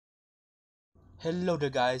Hello there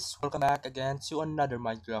guys, welcome back again to another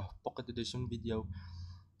Minecraft Pocket Edition video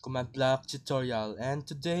command block tutorial, and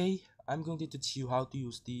today I'm going to teach you how to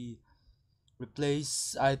use the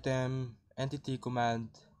replace item entity command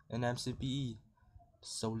in MCPE.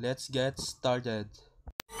 So let's get started.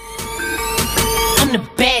 I'm the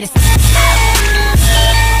baddest.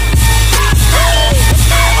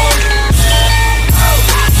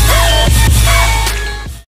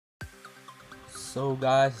 So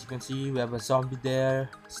guys, you can see we have a zombie there.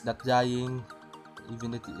 It's not dying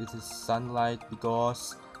even if it is sunlight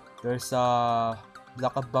because there's a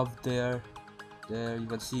block above there. There you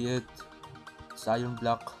can see it. It's iron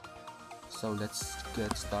block. So let's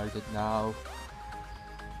get started now.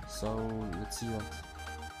 So let's see what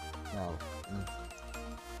now.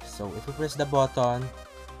 So if you press the button,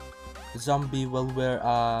 the zombie will wear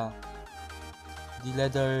the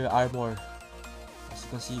leather armor. As you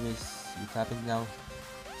can see, it's happening now.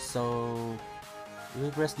 So if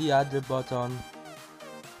you press the other button,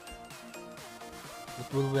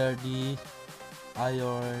 it will wear the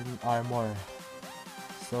iron armor.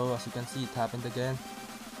 So as you can see, it happened again.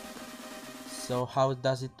 So how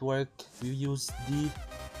does it work? We use the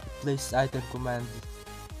replace item command.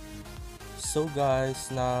 So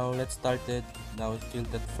guys, now let's start it. Now kill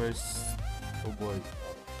that first. Oh boy. No.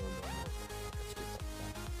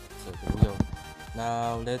 So there we go.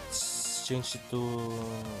 Now let's change it to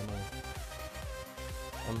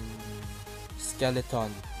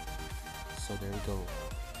skeleton. So there we go.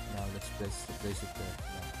 Now let's place it there.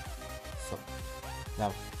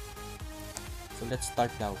 Now. So let's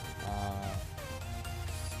start now.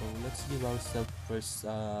 So let's give ourselves first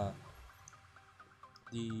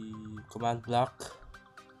the command block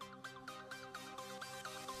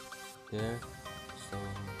there. So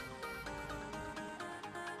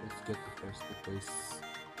let's get the first place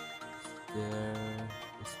there.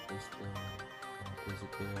 Let's place there. Place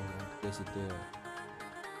it there. Place it there.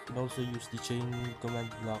 You can also use the chain command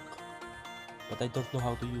block, but I don't know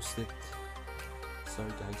how to use it.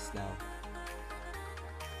 Sorry guys. Now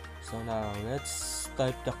let's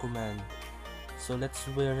type the command. So let's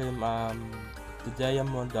wear him the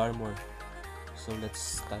diamond armor. So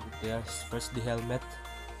let's type it there. First the helmet.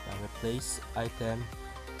 Now replace item.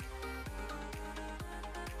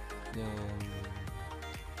 Then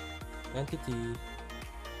entity.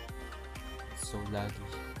 It's so laggy.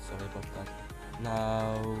 Sorry about that.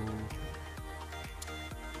 Now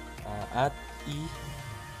at E.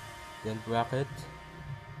 Then bracket.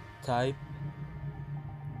 Type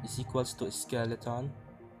is equals to skeleton.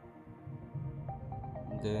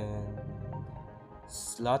 Then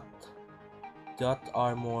slot dot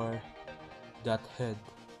armor dot head.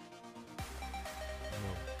 No,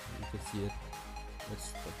 you can see it.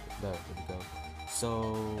 Let's there we go. So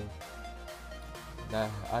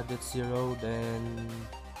added 0, then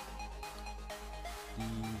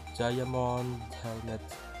the diamond helmet,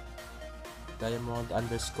 diamond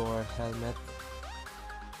underscore helmet,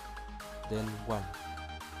 then 1.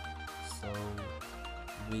 So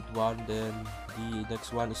with 1, then the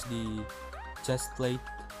next one is the chest plate,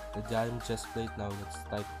 the diamond chest plate. Now let's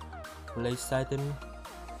type place item,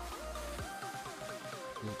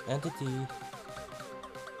 the entity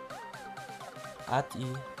at E,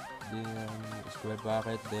 then square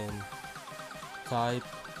bracket, then type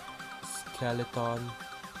skeleton,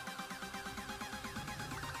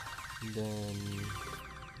 then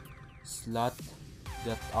slot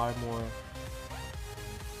that armor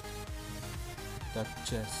that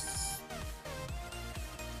chest,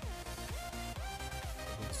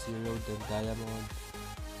 then 0, then diamond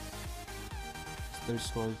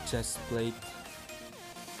underscore chest plate,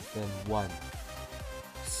 then 1.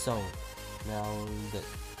 So now the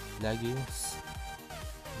leggings,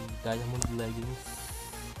 the diamond leggings,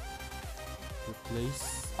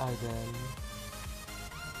 replace item,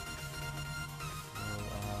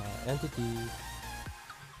 entity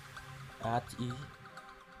at E,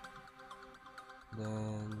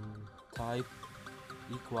 then type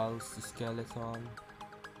equals skeleton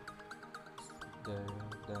there,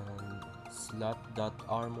 then slot dot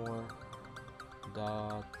armor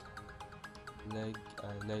dot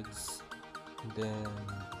legs, then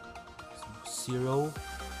 0,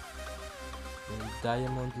 then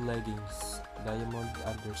diamond leggings, diamond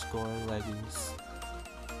underscore leggings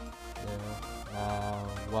there.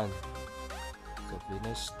 1. So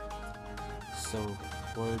finished. So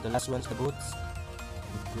for the last one's the boots.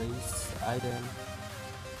 Replace item.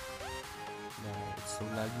 It's so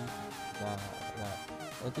laggy. The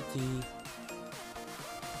entity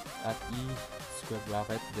at E, square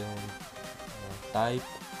bracket, then type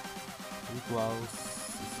equals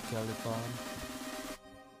skeleton,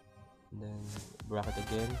 then bracket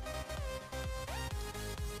again,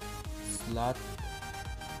 slot,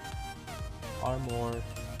 armor,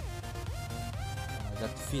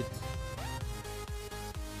 that fit,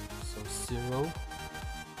 so 0,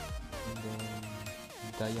 and then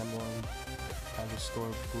diamond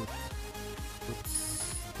underscore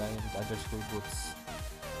boots, diamond underscore boots,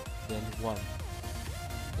 then 1,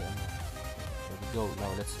 then there we go.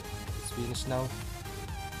 Now let's finish now.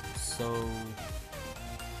 So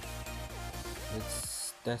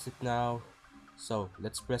let's test it now. So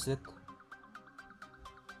let's press it.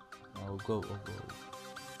 Now go.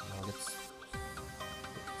 Now let's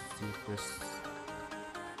see first.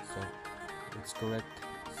 So it's correct.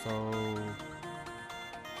 So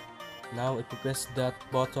now if you press that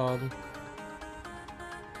button,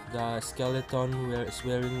 the skeleton is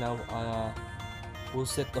wearing now a full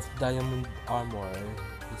set of diamond armor.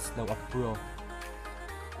 He's now a pro.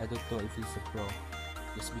 I don't know if he's a pro,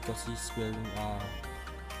 just because he's wearing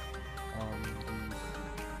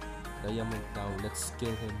diamond now. Let's kill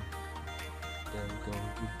him. There we go.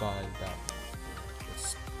 Goodbye. That.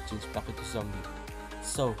 Let's change back into zombie.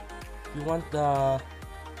 So if you want the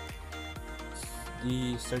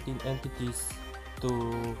certain entities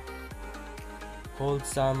to hold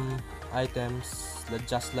some items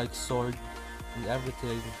just like sword and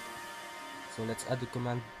everything, so let's add the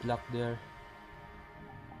command block there.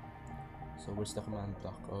 So where's the command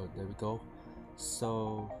block? Oh, there we go.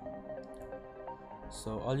 So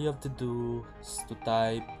all you have to do is to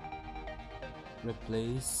type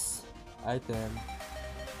replace item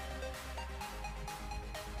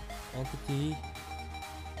entity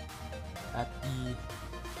at E,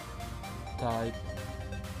 type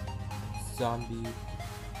zombie,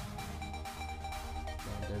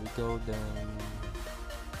 and there we go. Then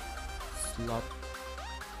slot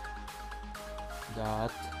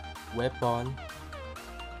dot weapon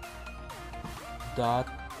dot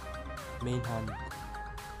main hand.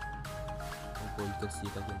 Oh, you can see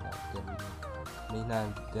it again now. There we go. Main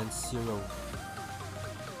hand, then 0.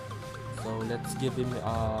 So let's give him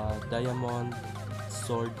a diamond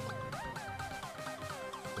sword,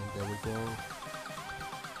 and there we go.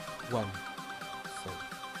 1. So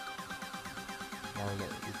now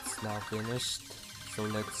it's now finished. So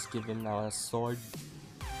let's give him now a sword,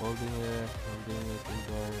 holding it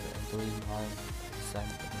into his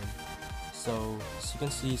hand. So as you can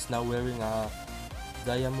see, he's now wearing a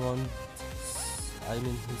diamond. I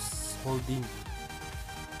mean, he's holding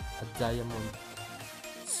a diamond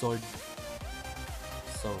sword.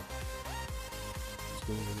 So let's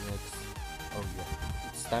go to the next. Oh yeah,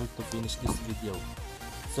 it's time to finish this video.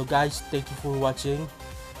 So guys, thank you for watching.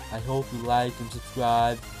 I hope you like and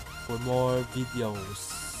subscribe for more videos.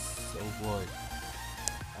 Oh boy,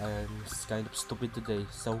 I'm kind of stupid today.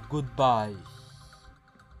 So goodbye.